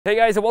Hey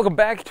guys, and welcome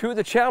back to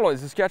the channel.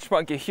 It's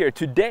TheSketchMonkey here.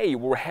 Today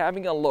we're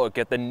having a look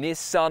at the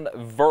Nissan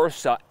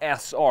Versa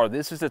SR.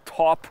 This is a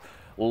top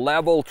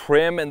level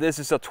trim and this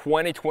is a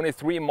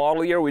 2023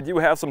 model year. We do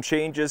have some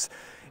changes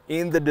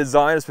in the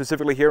design,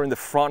 specifically here in the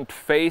front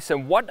face.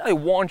 And what I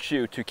want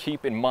you to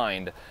keep in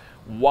mind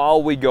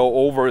while we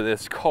go over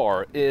this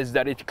car is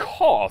that it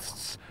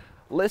costs,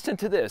 listen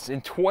to this,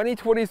 in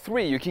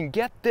 2023 you can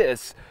get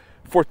this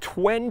for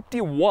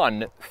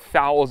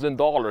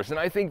 $21,000, and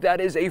I think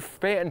that is a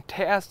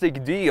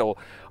fantastic deal.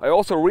 I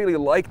also really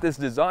like this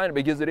design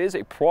because it is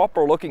a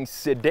proper looking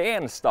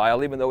sedan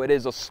style, even though it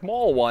is a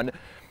small one.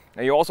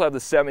 And you also have the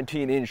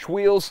 17-inch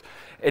wheels,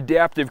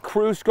 adaptive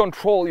cruise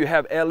control, you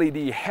have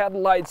LED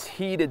headlights,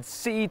 heated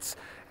seats,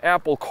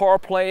 Apple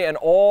CarPlay, and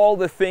all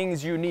the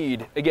things you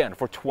need, again,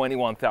 for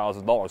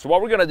 $21,000. So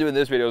what we're gonna do in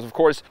this video is, of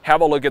course,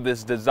 have a look at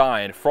this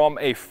design from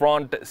a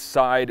front,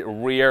 side,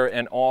 rear,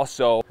 and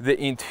also the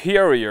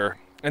interior.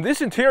 And this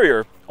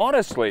interior,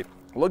 honestly,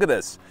 look at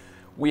this.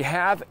 We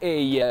have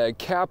a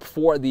cap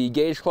for the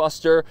gauge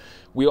cluster.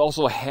 We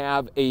also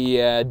have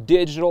a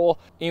digital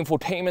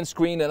infotainment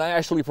screen, and I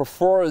actually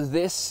prefer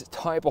this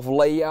type of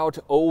layout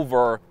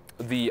over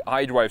the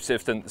iDrive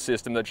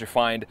system that you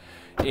find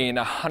in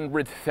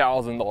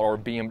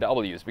 $100,000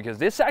 BMWs, because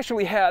this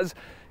actually has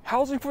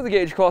housing for the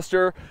gauge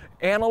cluster,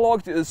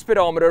 analog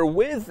speedometer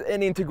with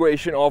an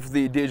integration of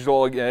the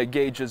digital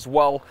gauge as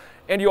well,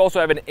 and you also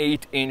have an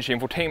 8-inch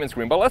infotainment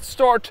screen. But let's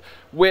start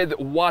with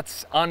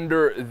what's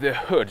under the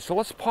hood. So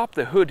let's pop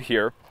the hood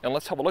here and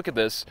let's have a look at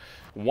this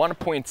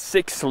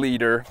 1.6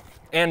 liter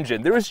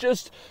engine. There is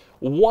just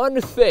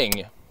one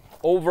thing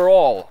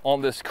overall on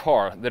this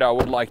car that I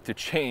would like to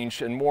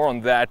change, and more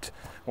on that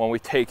when we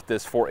take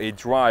this for a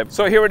drive.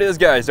 So here it is,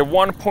 guys, a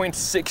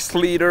 1.6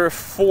 liter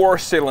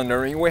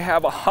 4-cylinder, and we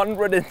have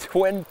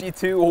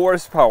 122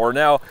 horsepower.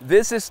 Now,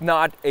 this is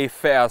not a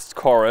fast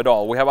car at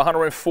all. We have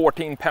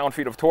 114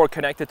 pound-feet of torque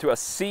connected to a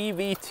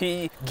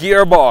CVT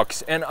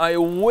gearbox, and I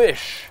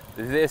wish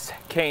this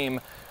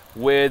came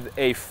with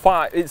a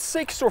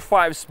 6 or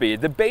 5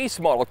 speed. The base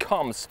model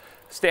comes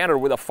standard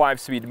with a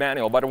 5-speed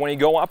manual, but when you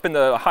go up in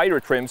the higher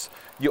trims,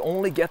 you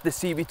only get the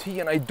CVT,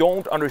 and I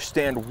don't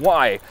understand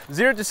why.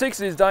 0 to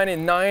 60 is done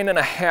in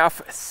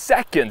 9.5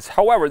 seconds.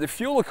 However, the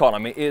fuel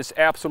economy is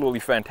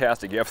absolutely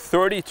fantastic. You have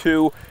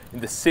 32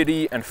 in the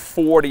city and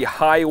 40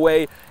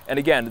 highway, and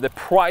again, the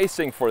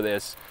pricing for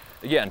this,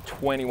 again,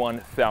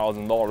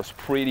 $21,000,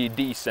 pretty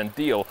decent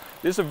deal.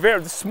 This is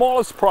the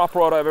smallest prop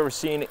rod I've ever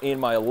seen in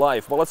my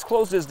life. But let's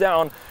close this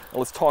down and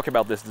let's talk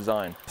about this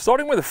design.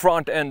 Starting with the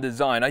front end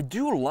design, I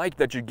do like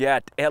that you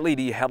get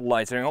LED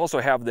headlights, and you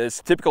also have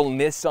this typical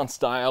Nissan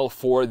style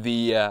for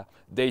the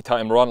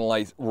daytime run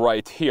light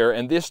right here.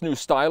 And this new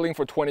styling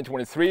for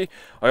 2023,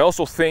 I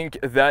also think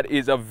that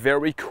is a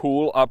very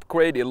cool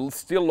upgrade. It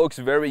still looks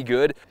very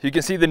good. You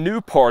can see the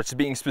new parts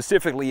being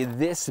specifically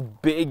this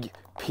big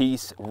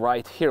piece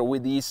right here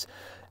with these,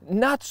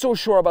 not so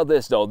sure about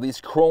this though,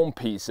 these chrome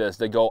pieces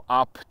that go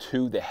up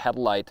to the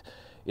headlight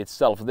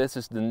itself. This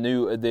is the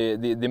new,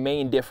 the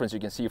main difference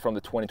you can see from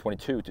the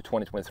 2022 to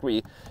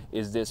 2023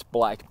 is this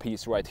black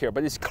piece right here,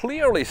 but it's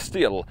clearly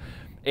still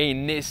a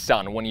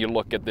Nissan when you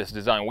look at this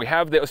design. We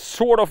have the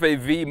sort of a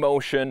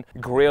V-motion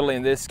grille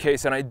in this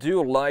case, and I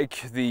do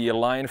like the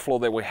line flow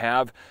that we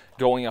have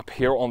going up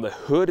here on the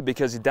hood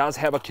because it does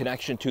have a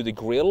connection to the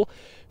grille.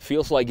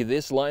 Feels like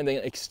this line then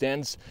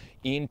extends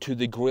into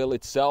the grille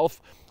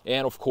itself.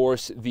 And of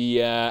course,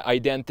 the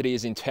identity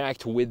is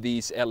intact with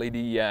these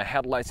LED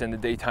headlights and the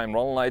daytime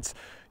run lights.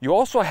 You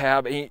also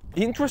have an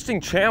interesting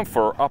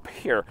chamfer up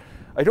here.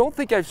 I don't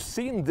think I've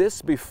seen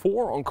this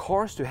before on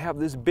cars, to have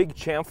this big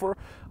chamfer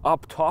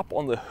up top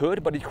on the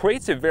hood, but it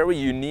creates a very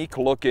unique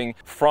looking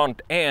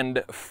front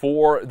end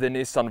for the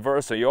Nissan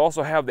Versa. You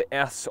also have the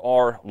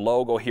SR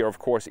logo here, of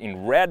course,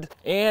 in red,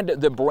 and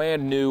the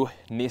brand new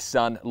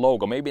Nissan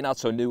logo. Maybe not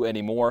so new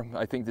anymore.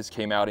 I think this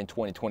came out in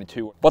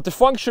 2022. But the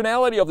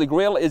functionality of the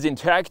grille is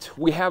intact.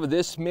 We have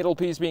this middle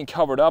piece being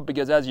covered up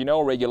because, as you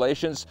know,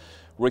 regulations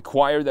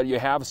require that you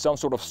have some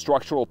sort of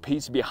structural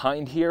piece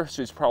behind here.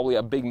 So it's probably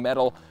a big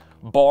metal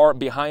bar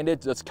behind it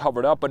that's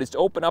covered up, but it's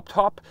open up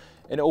top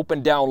and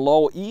open down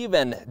low,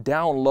 even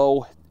down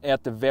low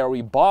at the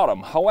very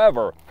bottom.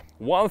 However,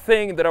 one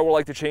thing that I would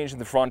like to change in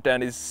the front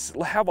end is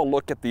have a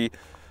look at the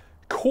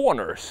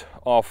corners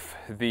of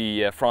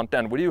the front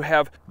end. We do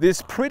have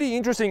this pretty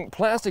interesting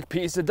plastic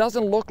piece that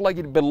doesn't look like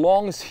it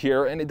belongs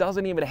here, and it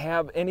doesn't even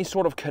have any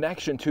sort of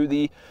connection to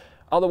the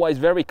otherwise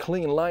very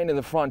clean line in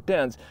the front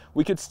ends.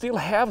 We could still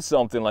have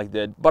something like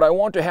that, but I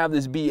want to have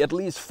this be at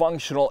least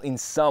functional in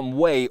some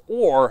way,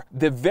 or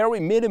the very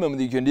minimum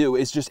that you can do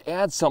is just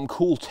add some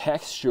cool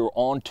texture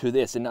onto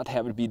this and not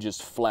have it be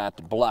just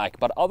flat black.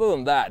 But other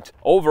than that,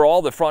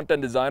 overall, the front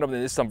end design of the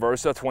Nissan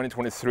Versa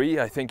 2023,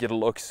 I think it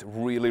looks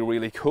really,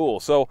 really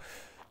cool. So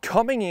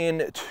coming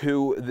in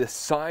to the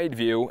side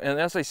view, and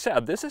as I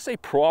said, this is a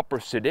proper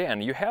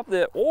sedan. You have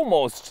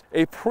almost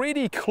a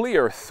pretty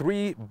clear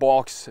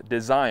 3-box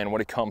design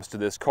when it comes to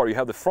this car. You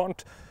have the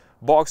front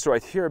box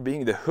right here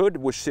being the hood,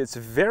 which sits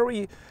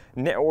very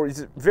or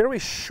is very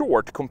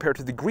short compared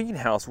to the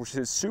greenhouse, which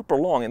is super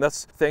long, and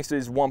that's thanks to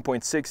this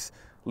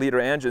 1.6-liter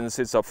engine that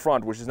sits up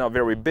front, which is not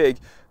very big.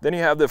 Then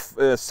you have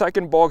the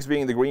second box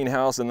being the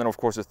greenhouse, and then of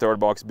course the third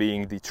box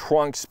being the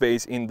trunk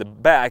space in the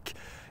back.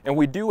 And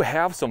we do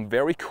have some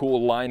very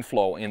cool line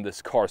flow in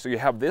this car. So you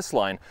have this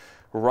line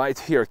right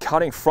here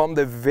cutting from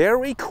the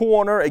very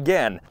corner,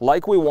 again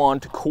like we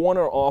want,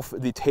 corner of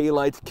the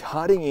taillight,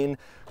 cutting in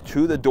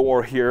to the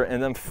door here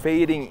and then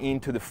fading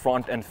into the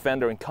front end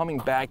fender and coming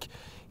back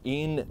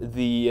in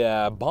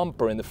the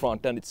bumper in the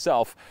front end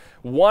itself.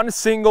 One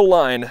single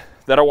line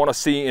that I want to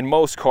see in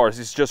most cars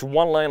is just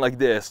one line like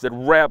this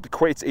that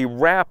creates a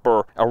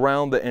wrapper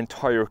around the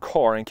entire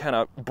car and kind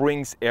of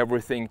brings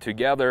everything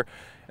together.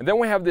 And then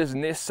we have this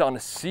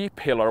Nissan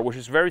C-pillar, which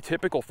is very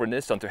typical for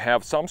Nissan to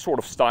have some sort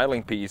of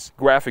styling piece,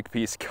 graphic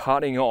piece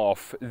cutting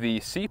off the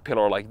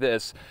C-pillar like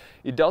this.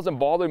 It doesn't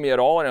bother me at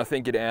all, and I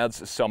think it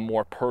adds some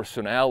more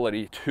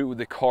personality to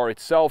the car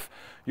itself.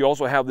 You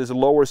also have this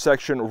lower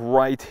section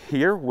right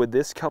here with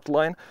this cut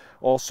line,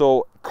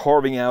 also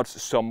carving out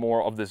some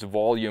more of this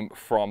volume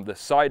from the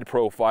side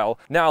profile.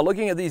 Now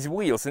looking at these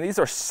wheels, and these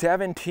are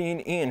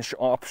 17-inch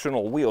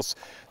optional wheels,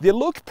 they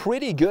look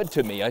pretty good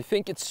to me. I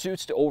think it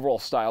suits the overall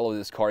style of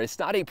this car. It's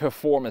not a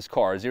performance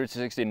car, 0 to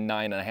 60 in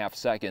 9.5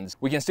 seconds.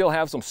 We can still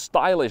have some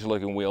stylish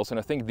looking wheels, and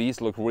I think these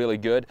look really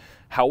good.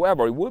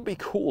 However, it would be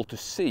cool to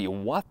see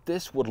what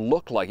this would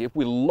look like if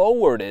we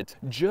lowered it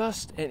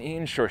just an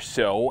inch or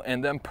so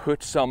and then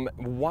put some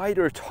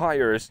wider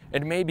tires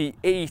and maybe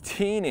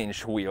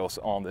 18-inch wheels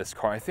on this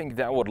car. I think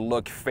that would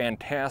look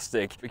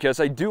fantastic because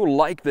I do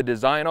like the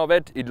design of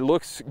it. It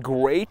looks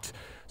great,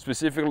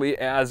 specifically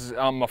as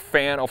I'm a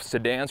fan of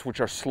sedans,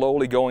 which are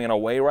slowly going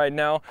away right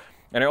now.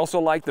 And I also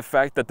like the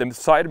fact that the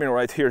side mirror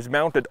right here is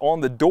mounted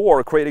on the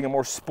door, creating a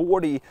more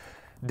sporty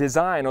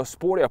design or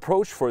sporty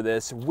approach for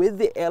this, with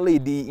the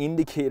LED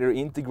indicator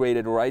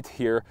integrated right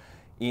here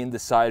in the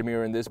side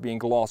mirror, and this being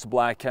gloss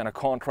black kind of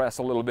contrasts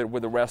a little bit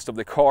with the rest of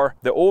the car.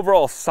 The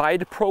overall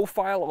side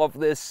profile of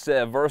this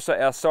Versa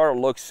SR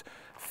looks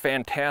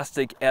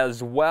fantastic,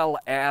 as well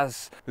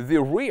as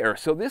the rear.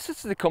 So this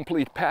is the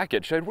complete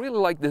package. I really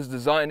like this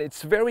design.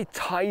 It's very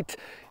tight,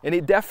 and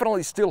it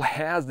definitely still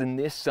has the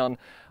Nissan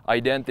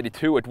identity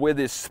to it with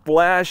this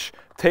splash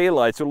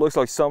taillight. So it looks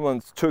like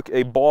someone took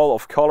a ball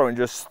of color and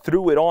just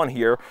threw it on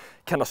here,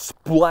 kind of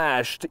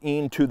splashed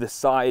into the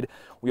side.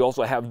 We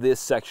also have this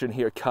section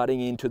here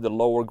cutting into the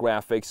lower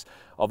graphics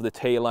of the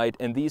taillight,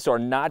 and these are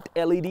not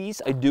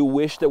LEDs. I do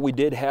wish that we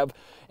did have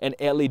an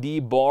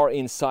LED bar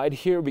inside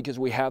here because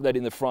we have that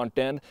in the front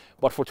end,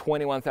 but for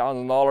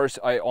 $21,000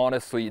 I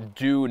honestly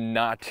do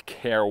not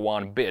care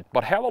one bit.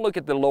 But have a look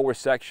at the lower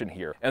section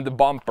here and the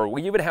bumper.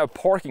 We even have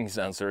parking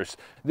sensors.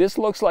 This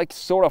looks like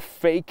sort of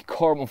fake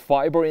carbon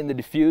fiber in the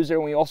diffuser,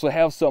 and we also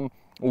have some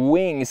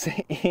wings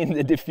in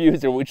the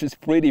diffuser, which is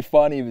pretty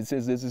funny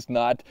since this is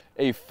not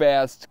a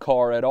fast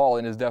car at all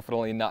and is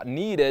definitely not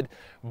needed.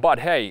 But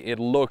hey, it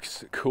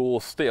looks cool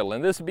still.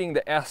 And this being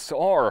the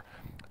SR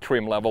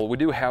trim level, we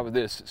do have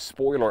this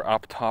spoiler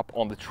up top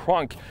on the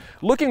trunk,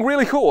 looking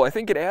really cool. I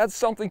think it adds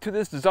something to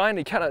this design.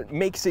 It kind of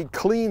makes a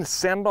clean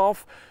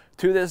send-off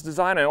to this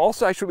design. I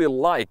also actually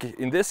like,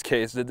 in this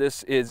case, that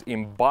this is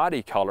in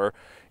body color.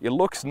 It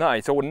looks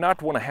nice. I would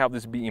not want to have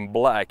this be in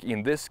black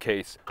in this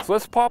case. So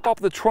let's pop up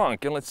the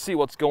trunk and let's see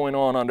what's going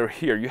on under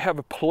here. You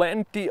have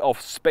plenty of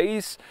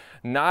space,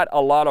 not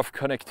a lot of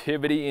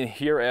connectivity in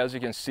here as you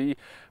can see,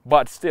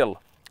 but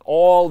still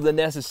all the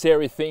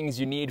necessary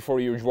things you need for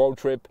your road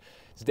trip.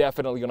 It's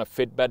definitely going to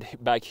fit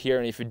back here,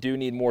 and if you do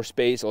need more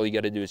space, all you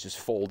got to do is just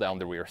fold down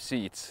the rear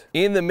seats.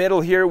 In the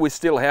middle here, we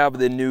still have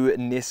the new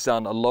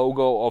Nissan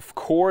logo, of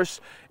course,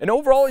 and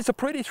overall it's a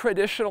pretty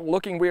traditional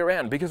looking rear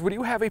end because we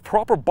do have a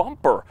proper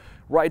bumper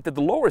right at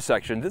the lower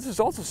section. This is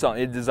also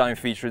a design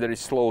feature that is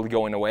slowly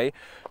going away,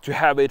 to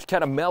have it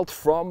kind of melt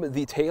from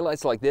the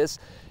taillights like this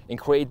and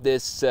create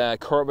this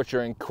curvature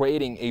and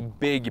creating a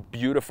big,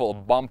 beautiful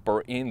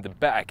bumper in the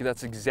back.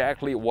 That's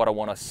exactly what I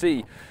want to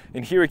see.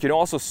 And here you can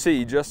also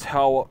see just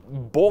how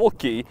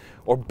bulky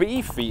or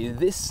beefy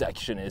this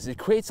section is. It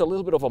creates a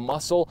little bit of a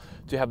muscle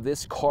to have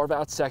this carve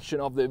out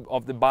section of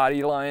the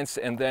body lines,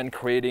 and then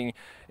creating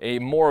a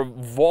more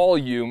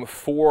volume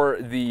for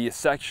the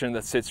section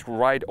that sits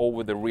right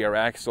over the rear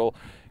axle,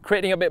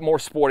 creating a bit more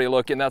sporty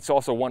look. And that's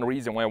also one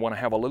reason why I want to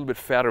have a little bit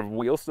fatter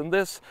wheels than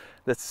this,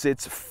 that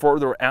sits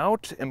further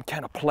out and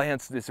kind of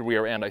plants this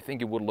rear end. I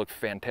think it would look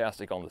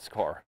fantastic on this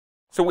car.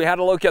 So we had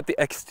a look at the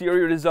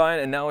exterior design,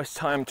 and now it's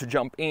time to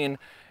jump in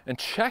and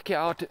check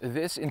out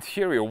this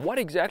interior. What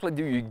exactly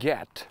do you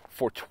get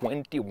for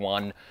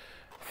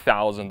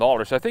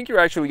 $21,000? I think you're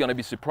actually going to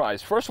be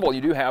surprised. First of all,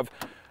 you do have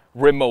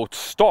remote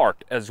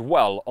start as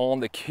well on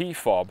the key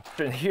fob.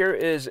 And here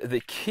is the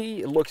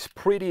key. It looks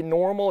pretty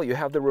normal. You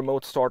have the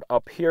remote start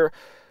up here,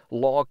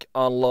 lock,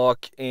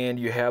 unlock, and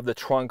you have the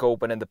trunk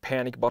open and the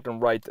panic button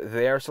right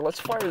there. So let's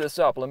fire this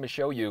up. Let me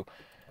show you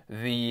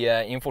the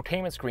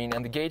infotainment screen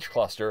and the gauge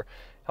cluster.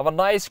 Have a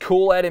nice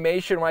cool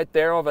animation right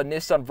there of a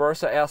Nissan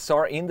Versa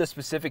SR in the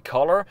specific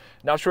color.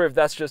 Not sure if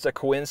that's just a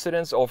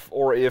coincidence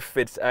or if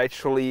it's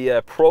actually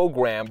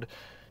programmed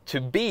to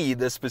be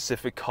the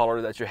specific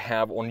color that you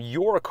have on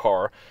your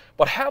car.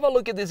 But have a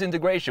look at this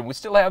integration. We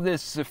still have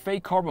this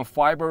fake carbon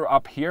fiber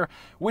up here,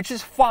 which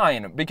is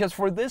fine, because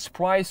for this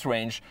price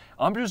range,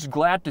 I'm just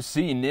glad to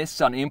see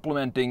Nissan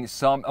implementing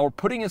some, or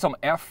putting in some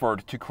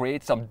effort to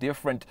create some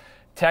different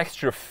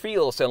texture,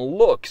 feels and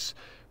looks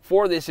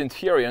for this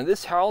interior. And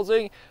this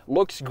housing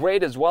looks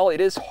great as well.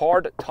 It is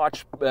hard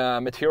touch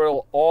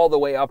material all the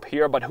way up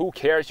here, but who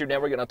cares? You're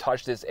never gonna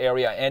touch this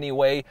area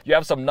anyway. You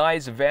have some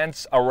nice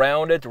vents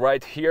around it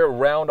right here,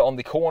 around on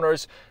the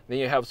corners. Then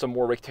you have some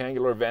more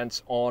rectangular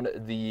vents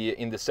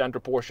in the center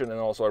portion, and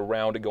also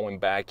around going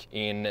back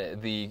in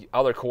the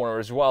other corner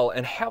as well.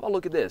 And have a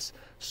look at this.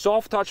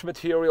 Soft touch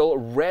material,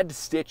 red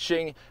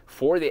stitching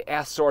for the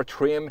SR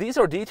trim. These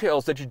are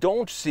details that you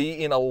don't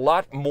see in a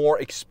lot more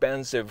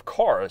expensive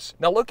cars.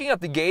 Now looking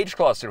at the gauge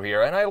cluster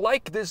here, and I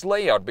like this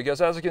layout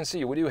because as you can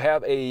see, we do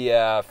have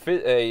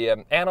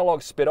a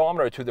analog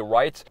speedometer to the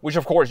right, which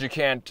of course you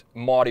can't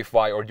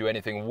modify or do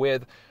anything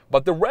with.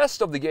 But the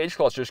rest of the gauge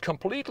cluster is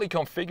completely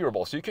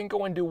configurable, so you can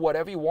go and do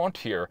whatever you want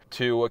here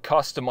to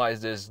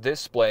customize this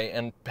display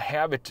and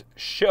have it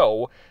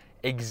show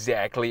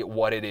exactly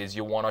what it is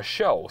you want to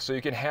show. So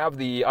you can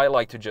have I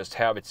like to just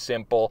have it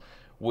simple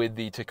with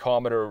the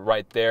tachometer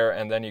right there,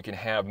 and then you can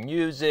have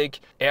music.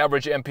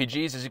 Average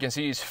MPGs, as you can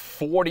see, is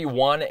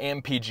 41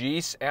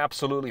 MPGs,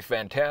 absolutely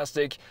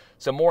fantastic.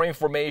 Some more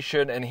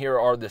information, and here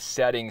are the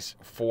settings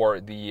for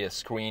the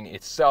screen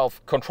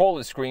itself. Control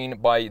the screen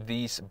by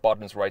these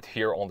buttons right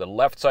here on the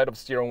left side of the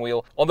steering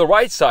wheel. On the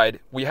right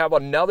side, we have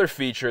another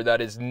feature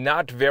that is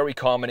not very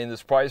common in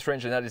this price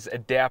range, and that is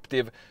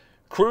adaptive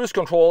cruise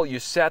control. You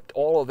set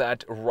all of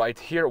that right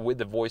here with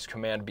the voice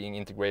command being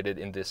integrated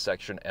in this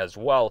section as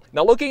well.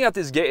 Now looking at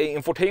this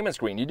infotainment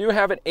screen, you do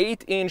have an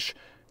 8-inch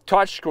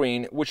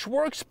touchscreen, which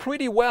works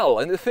pretty well.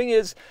 And the thing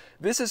is,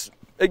 this is,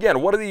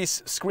 again, one of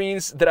these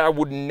screens that I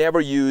would never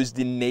use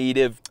the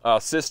native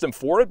system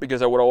for it,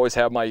 because I would always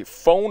have my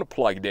phone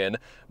plugged in.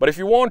 But if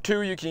you want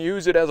to, you can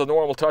use it as a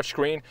normal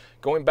touchscreen.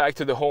 Going back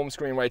to the home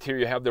screen right here,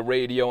 you have the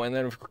radio, and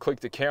then if you click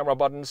the camera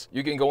buttons,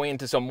 you can go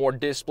into some more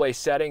display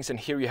settings, and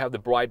here you have the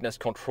brightness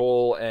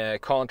control,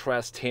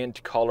 contrast,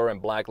 tint, color, and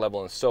black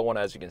level, and so on,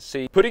 as you can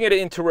see. Putting it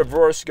into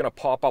reverse is gonna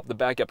pop up the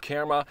backup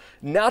camera.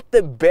 Not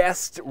the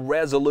best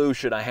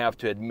resolution, I have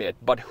to admit,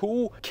 but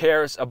who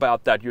cares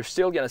about that? You're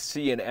still gonna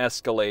see an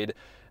Escalade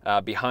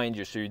behind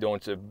you, so you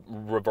don't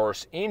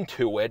reverse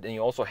into it. And you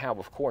also have,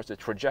 of course, the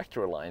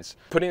trajectory lines.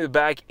 Putting it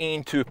back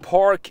into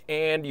park,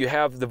 and you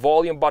have the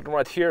volume button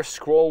right here,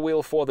 scroll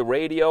wheel for the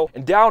radio.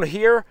 And down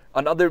here,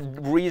 another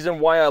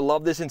reason why I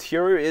love this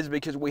interior is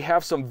because we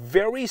have some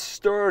very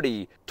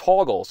sturdy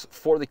toggles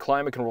for the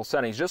climate control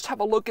settings. Just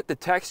have a look at the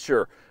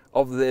texture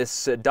of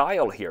this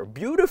dial here.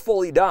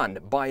 Beautifully done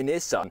by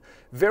Nissan.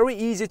 Very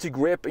easy to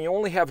grip, and you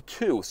only have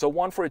two. So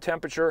one for the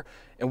temperature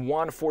and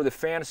one for the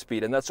fan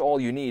speed, and that's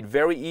all you need.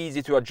 Very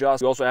easy to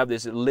adjust. You also have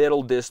this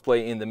little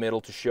display in the middle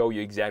to show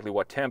you exactly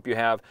what temp you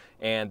have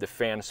and the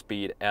fan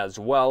speed as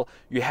well.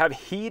 You have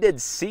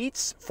heated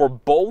seats for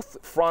both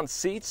front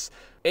seats.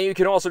 And you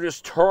can also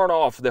just turn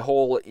off the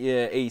whole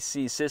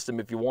AC system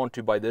if you want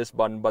to by this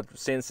button, but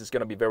since it's going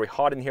to be very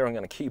hot in here, I'm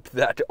going to keep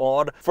that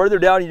on. Further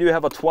down, you do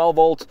have a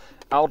 12-volt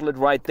outlet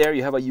right there.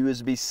 You have a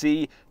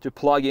USB-C to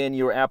plug in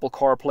your Apple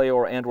CarPlay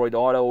or Android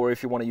Auto, or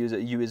if you want to use a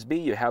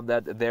USB, you have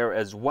that there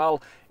as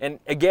well. And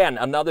again,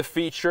 another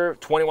feature,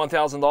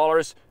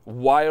 $21,000,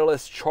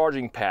 wireless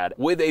charging pad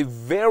with a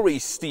very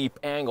steep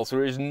angle, so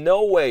there's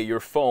no way your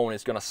phone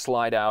is going to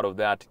slide out of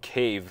that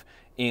cave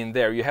in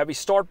there. You have a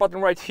start button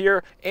right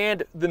here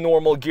and the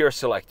normal gear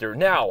selector.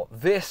 Now,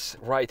 this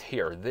right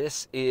here,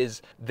 this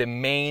is the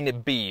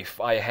main beef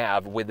I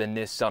have with the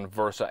Nissan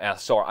Versa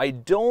SR. I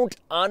don't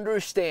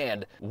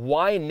understand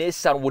why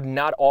Nissan would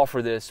not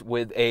offer this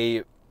with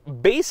a,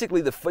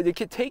 basically, they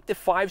could take the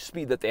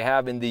 5-speed that they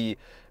have in the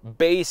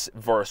base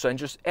Versa and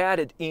just add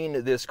it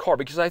in this car,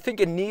 because I think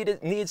it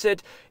needs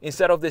it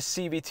instead of this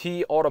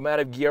CVT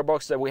automatic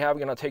gearbox that we have. I'm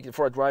gonna take it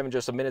for a drive in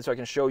just a minute so I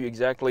can show you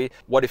exactly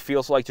what it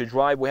feels like to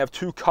drive. We have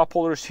two cup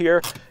holders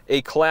here,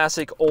 a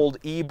classic old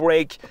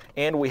e-brake,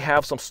 and we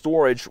have some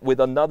storage with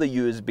another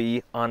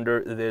USB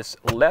under this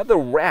leather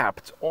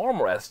wrapped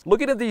armrest.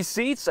 Looking at these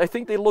seats, I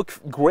think they look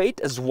great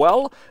as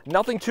well.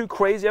 Nothing too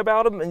crazy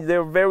about them, and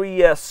they're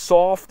very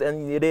soft,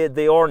 and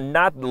they are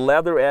not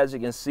leather, as you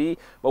can see,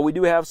 but we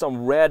do have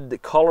some red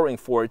coloring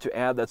for it to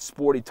add that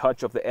sporty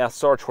touch of the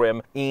SR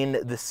trim in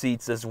the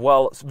seats as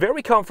well. It's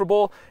very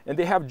comfortable, and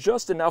they have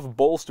just enough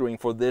bolstering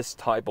for this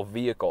type of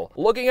vehicle.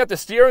 Looking at the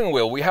steering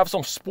wheel, we have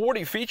some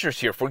sporty features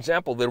here. For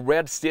example, the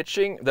red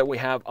stitching that we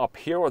have up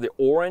here, or the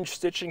orange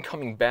stitching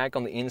coming back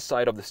on the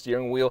inside of the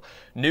steering wheel.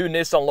 New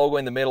Nissan logo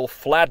in the middle,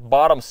 flat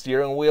bottom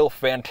steering wheel,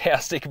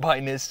 fantastic by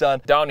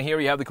Nissan. Down here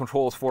you have the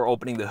controls for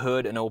opening the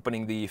hood and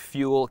opening the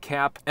fuel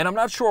cap. And I'm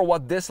not not sure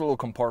what this little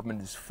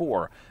compartment is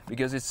for,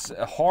 because it's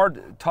a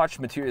hard touch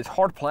material, it's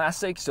hard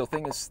plastic, so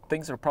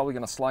things are probably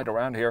going to slide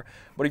around here.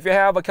 But if you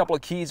have a couple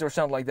of keys or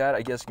something like that,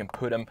 I guess you can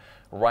put them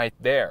right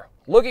there.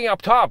 Looking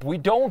up top, we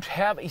don't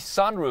have a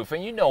sunroof,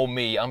 and you know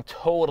me, I'm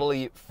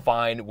totally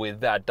fine with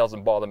that.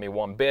 Doesn't bother me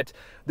one bit.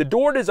 The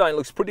door design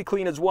looks pretty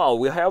clean as well.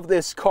 We have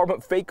this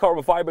fake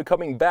carbon fiber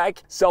coming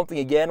back, something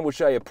again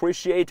which I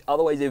appreciate.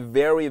 Otherwise, a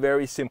very,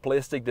 very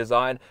simplistic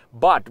design,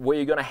 but where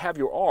you're gonna have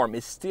your arm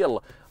is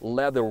still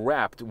leather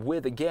wrapped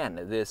with,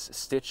 again, this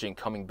stitching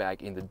coming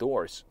back in the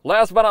doors.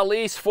 Last but not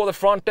least, for the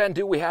front end,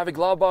 do we have a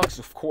glove box?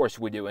 Of course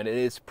we do, and it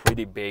is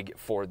pretty big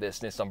for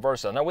this Nissan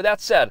Versa. Now with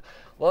that said,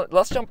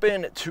 let's jump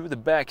into the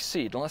back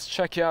seat and let's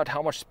check out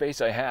how much space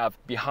I have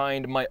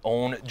behind my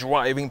own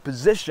driving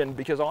position,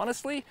 because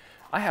honestly,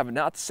 I have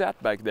not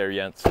sat back there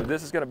yet. So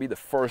this is gonna be the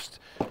first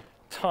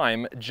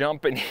time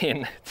jumping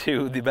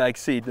into the back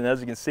seat, and as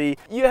you can see,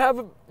 you have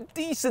a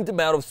decent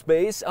amount of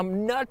space.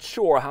 I'm not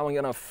sure how I'm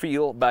gonna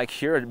feel back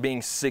here at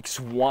being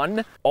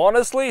 6'1".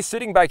 Honestly,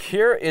 sitting back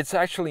here, it's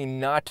actually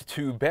not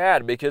too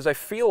bad, because I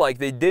feel like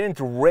they didn't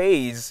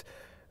raise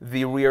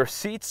the rear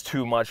seats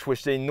too much,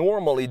 which they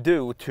normally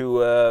do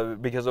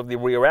because of the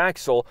rear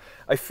axle.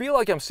 I feel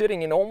like I'm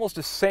sitting in almost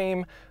the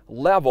same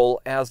level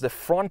as the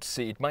front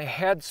seat. My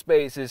head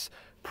space is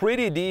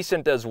pretty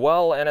decent as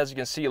well, and as you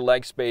can see,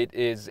 leg space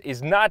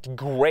is not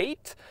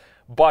great,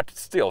 but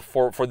still,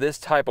 for this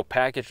type of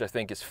package, I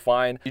think is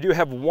fine. You do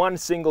have one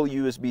single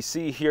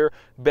USB-C here,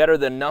 better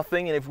than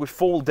nothing. And if we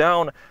fold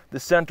down the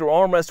center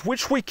armrest,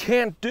 which we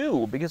can't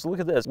do, because look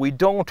at this, we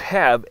don't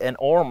have an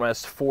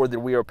armrest for the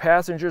rear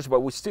passengers,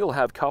 but we still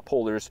have cup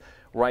holders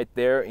right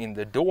there in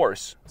the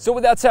doors. So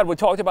with that said, we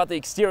talked about the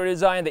exterior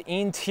design, the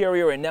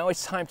interior, and now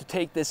it's time to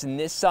take this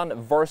Nissan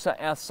Versa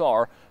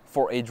SR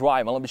for a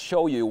drive. And let me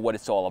show you what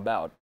it's all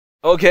about.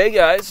 Okay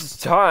guys, it's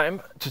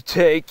time to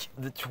take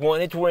the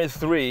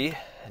 2023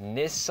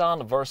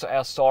 Nissan Versa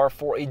SR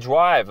for a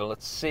drive.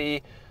 Let's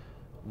see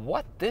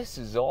what this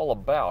is all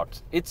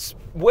about. It's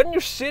when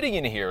you're sitting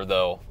in here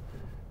though,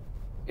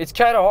 it's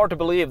kind of hard to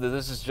believe that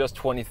this is just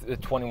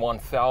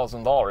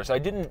 $21,000. I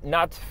did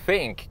not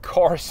think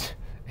cars,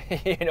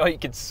 you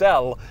could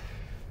sell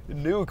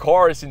new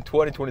cars in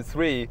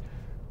 2023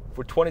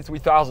 for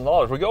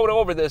 $23,000. We're going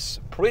over this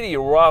pretty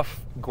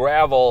rough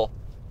gravel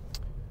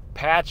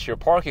patch here,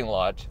 parking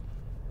lot,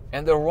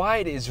 and the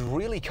ride is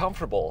really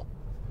comfortable.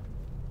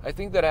 I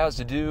think that has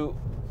to do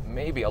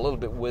maybe a little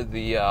bit with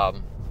the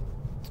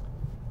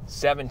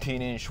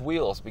 17-inch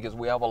wheels, because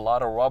we have a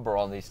lot of rubber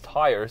on these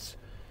tires,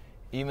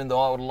 even though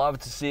I would love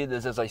to see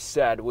this, as I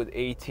said, with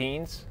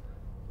 18s,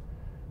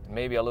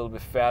 maybe a little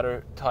bit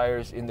fatter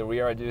tires in the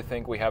rear. I do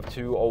think we have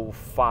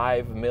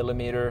 205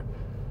 millimeter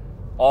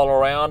all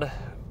around,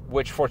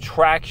 which for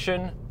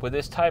traction with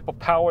this type of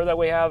power that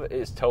we have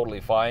is totally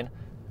fine.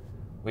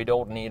 We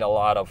don't need a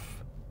lot of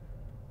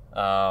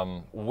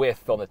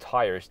width on the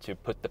tires to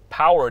put the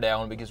power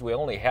down, because we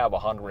only have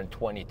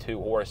 122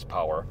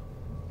 horsepower.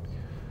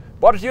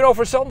 But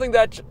for something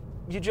that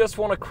you just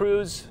want to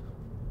cruise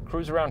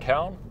around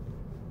town,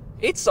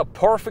 it's a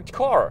perfect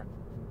car.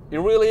 It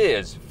really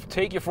is.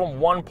 Take you from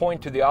one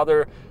point to the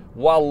other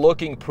while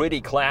looking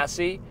pretty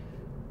classy.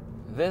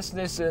 This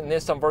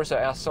Nissan Versa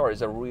SR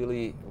is a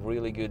really,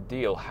 really good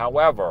deal.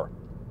 However,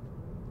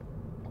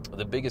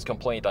 the biggest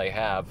complaint I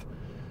have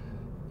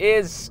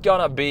is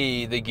gonna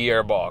be the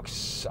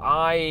gearbox.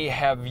 I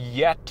have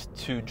yet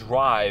to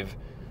drive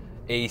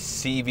a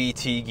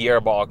CVT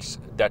gearbox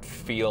that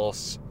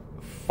feels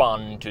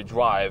fun to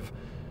drive.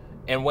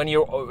 And when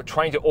you're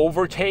trying to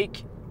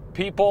overtake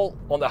people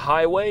on the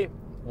highway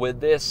with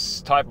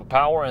this type of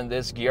power and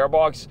this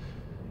gearbox,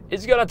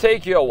 it's gonna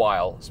take you a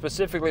while,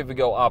 specifically if you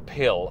go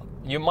uphill.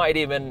 You might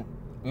even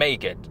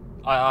make it.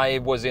 I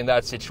was in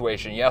that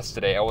situation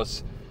yesterday. I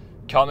was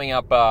coming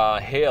up a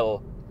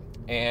hill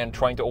and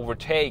trying to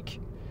overtake,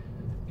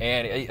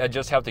 and I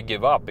just have to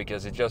give up,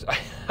 because I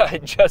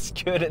just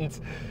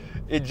couldn't.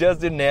 It just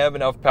didn't have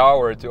enough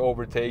power to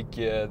overtake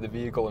the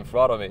vehicle in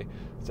front of me.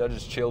 So I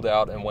just chilled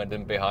out and went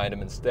in behind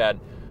him instead.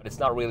 It's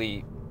not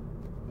really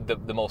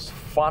the most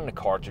fun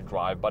car to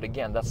drive, but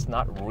again, that's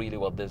not really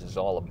what this is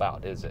all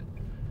about, is it?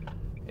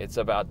 It's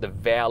about the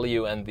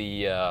value and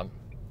the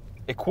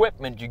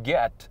equipment you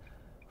get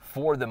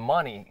for the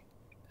money.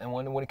 And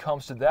when it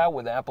comes to that,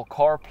 with Apple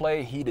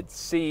CarPlay, heated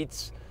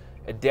seats,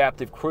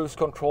 adaptive cruise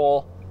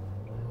control,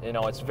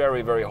 it's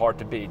very, very hard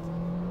to beat.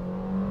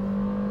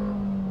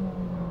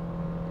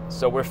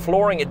 So we're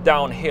flooring it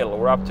downhill.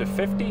 We're up to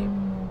 50.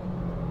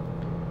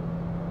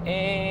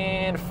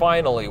 And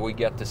finally we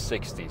get to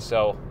 60.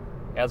 So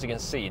as you can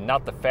see,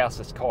 not the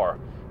fastest car.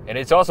 And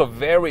it's also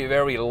very,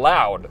 very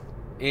loud.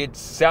 It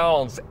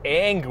sounds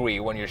angry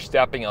when you're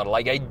stepping on it.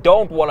 Like, I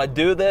don't want to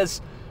do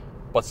this,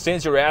 but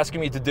since you're asking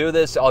me to do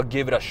this, I'll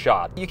give it a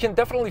shot. You can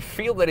definitely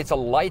feel that it's a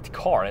light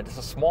car and it's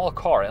a small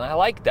car, and I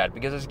like that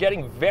because it's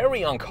getting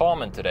very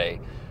uncommon today,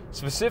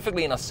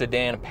 specifically in a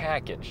sedan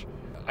package.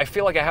 I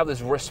feel like I have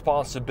this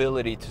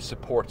responsibility to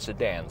support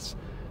sedans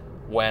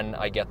when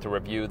I get to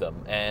review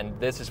them, and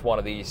this is one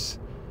of these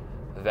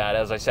that,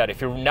 as I said,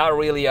 if you're not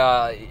really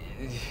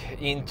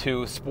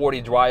into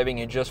sporty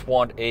driving and just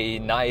want a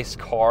nice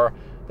car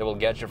that will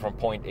get you from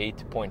point A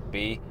to point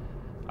B,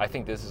 I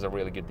think this is a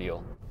really good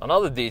deal.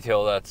 Another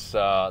detail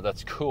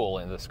that's cool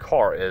in this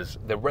car is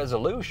the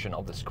resolution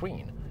of the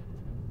screen.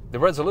 The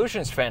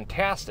resolution is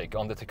fantastic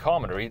on the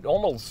tachometer. It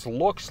almost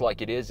looks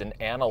like it is an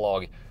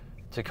analog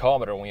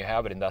tachometer when you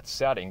have it in that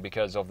setting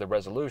because of the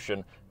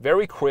resolution.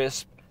 Very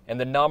crisp, and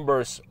the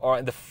numbers are,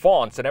 and the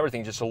fonts and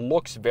everything just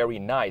looks very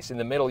nice. In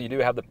the middle you do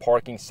have the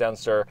parking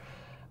sensor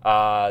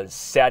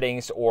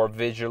settings or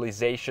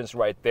visualizations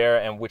right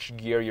there and which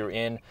gear you're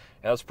in, and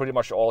that's pretty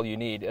much all you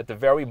need. At the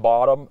very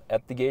bottom,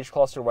 at the gauge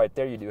cluster right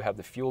there, you do have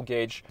the fuel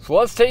gauge. So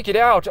let's take it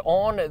out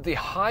on the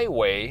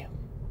highway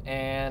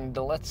and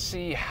let's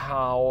see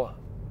how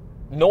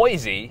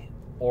noisy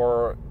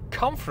or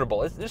comfortable.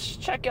 Let's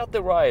check out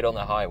the ride on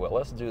the highway.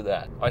 Let's do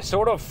that. I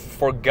sort of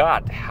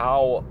forgot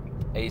how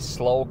a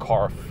slow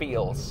car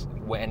feels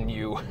when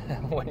you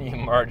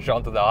merge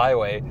onto the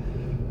highway,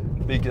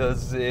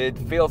 because it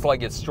feels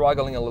like it's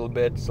struggling a little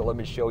bit. So let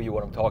me show you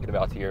what I'm talking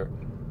about here.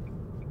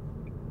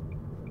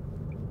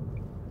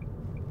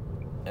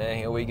 And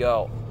here we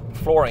go,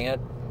 flooring it.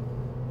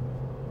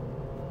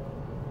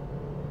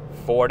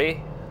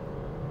 40,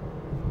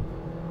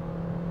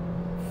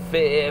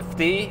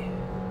 50,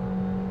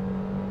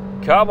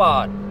 come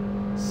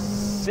on,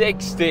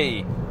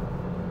 60,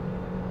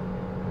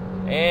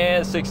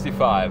 and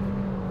 65.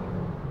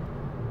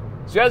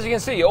 So as you can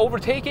see,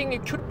 overtaking,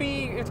 it could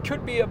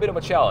be a bit of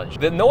a challenge.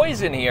 The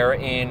noise in here,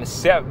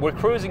 we're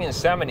cruising in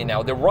 70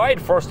 now. The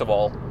ride, first of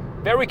all,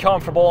 very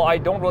comfortable. I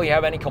don't really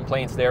have any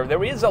complaints there.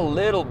 There is a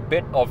little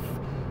bit of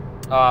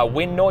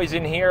wind noise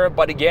in here,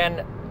 but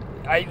again,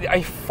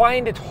 I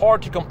find it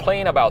hard to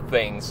complain about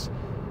things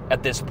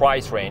at this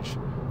price range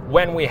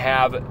when we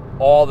have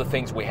all the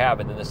things we have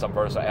in the Nissan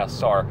Versa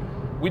SR.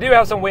 We do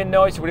have some wind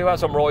noise, we do have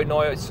some road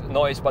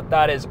noise, but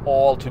that is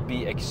all to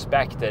be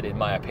expected in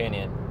my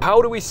opinion.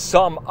 How do we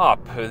sum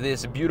up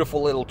this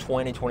beautiful little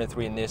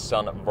 2023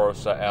 Nissan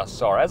Versa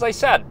SR? As I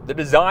said, the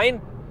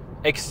design,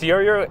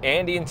 exterior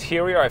and the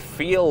interior, I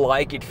feel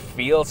like it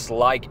feels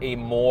like a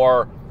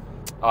more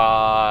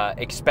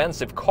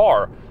expensive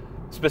car.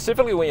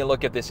 Specifically when you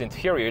look at this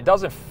interior, it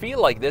doesn't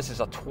feel like this is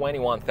a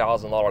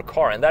 $21,000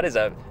 car, and that is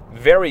a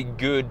very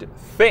good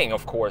thing,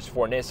 of course,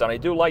 for Nissan. I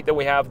do like that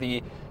we have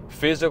the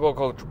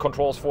physical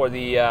controls for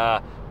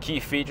the key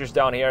features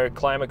down here,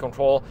 climate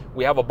control.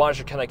 We have a bunch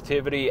of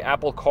connectivity,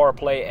 Apple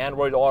CarPlay,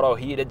 Android Auto,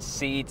 heated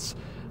seats,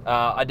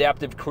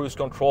 adaptive cruise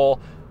control.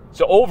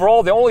 So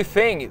overall, the only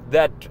thing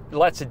that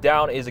lets it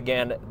down is,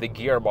 again, the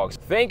gearbox.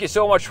 Thank you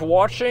so much for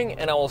watching,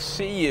 and I will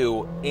see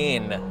you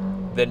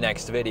in the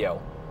next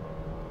video.